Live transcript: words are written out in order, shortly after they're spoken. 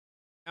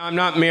I'm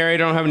not married, I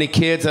don't have any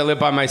kids, I live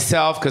by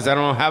myself because I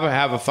don't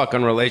have a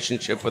fucking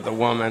relationship with a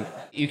woman.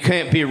 You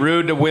can't be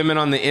rude to women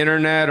on the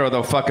internet or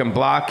they'll fucking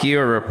block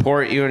you or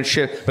report you and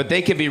shit. But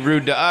they can be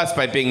rude to us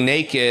by being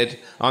naked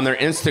on their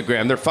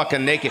Instagram. They're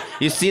fucking naked.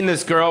 You seen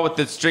this girl with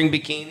the string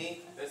bikini?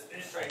 This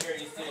bitch right here,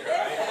 you see her,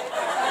 right?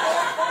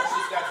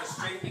 She's got the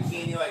string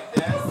bikini like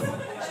this.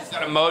 She's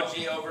got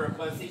emoji over her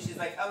pussy. She's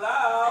like,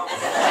 hello.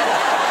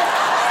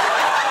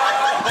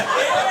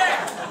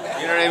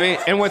 You know what I mean?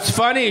 And what's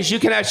funny is you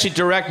can actually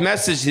direct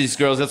message these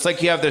girls. It's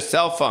like you have their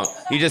cell phone.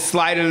 You just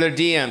slide into their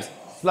DMs.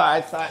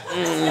 Slide. Slide.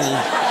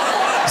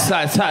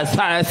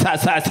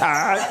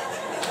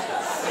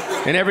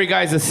 And every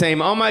guy's the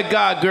same. Oh my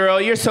God,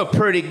 girl, you're so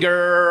pretty,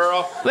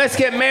 girl. Let's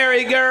get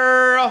married,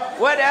 girl.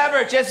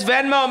 Whatever, just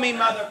Venmo me,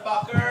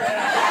 motherfucker.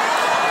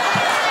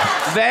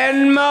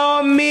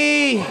 Venmo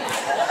me.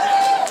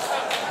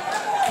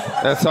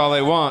 That's all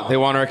they want. They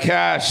want our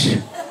cash.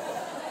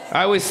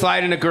 I always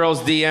slide into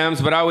girls'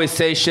 DMs, but I always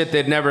say shit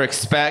they'd never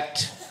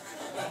expect.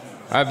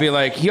 I'd be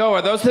like, yo,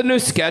 are those the new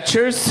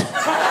Skechers?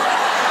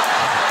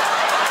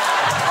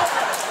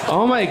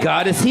 Oh my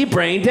God, is he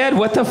brain dead?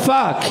 What the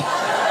fuck?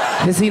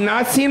 Has he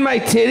not seen my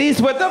titties?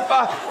 What the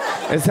fuck?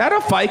 Is that a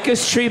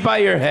ficus tree by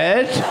your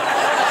head?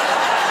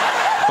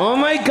 Oh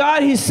my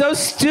God, he's so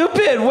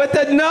stupid. What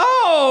the,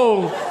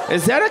 no!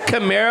 Is that a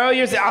Camaro?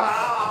 You're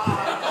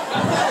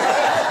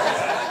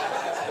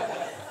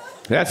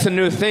That's a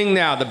new thing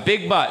now, the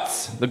big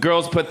butts. The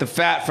girls put the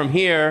fat from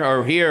here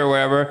or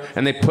wherever,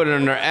 and they put it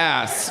in their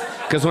ass.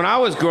 Because when I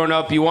was growing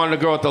up, you wanted a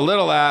girl with a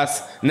little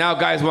ass. Now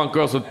guys want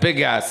girls with big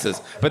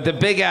asses. But the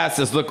big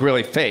asses look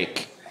really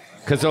fake.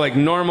 Because they're like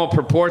normal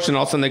proportion.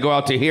 All of a sudden they go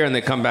out to here and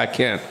they come back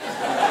in.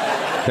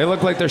 They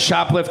look like they're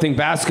shoplifting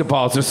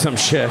basketballs or some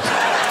shit.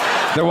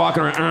 They're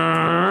walking around.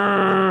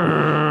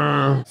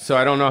 So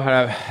I don't know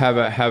how to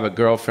have a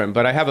girlfriend,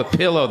 but I have a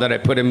pillow that I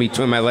put in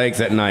between my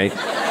legs at night.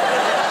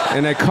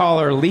 And I call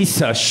her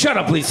Lisa. Shut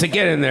up, Lisa.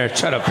 Get in there.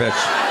 Shut up, bitch.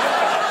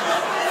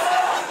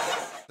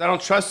 I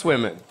don't trust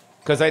women.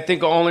 Because I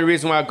think the only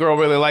reason why a girl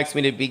really likes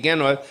me to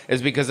begin with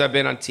is because I've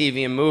been on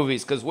TV and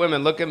movies. Because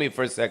women, look at me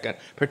for a second.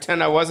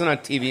 Pretend I wasn't on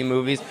TV and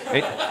movies.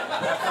 Hey,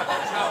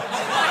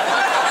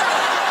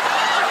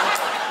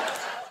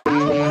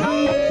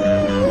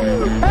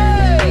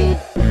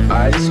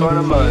 I just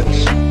wanna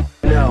munch.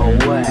 No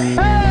way.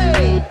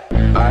 Hey!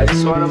 I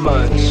just wanna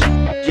munch.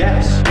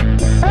 Yes.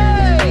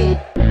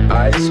 Hey!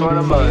 I just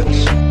wanna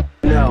munch.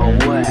 No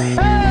way.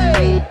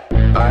 Hey!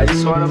 I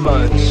just wanna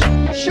munch.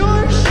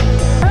 Sure.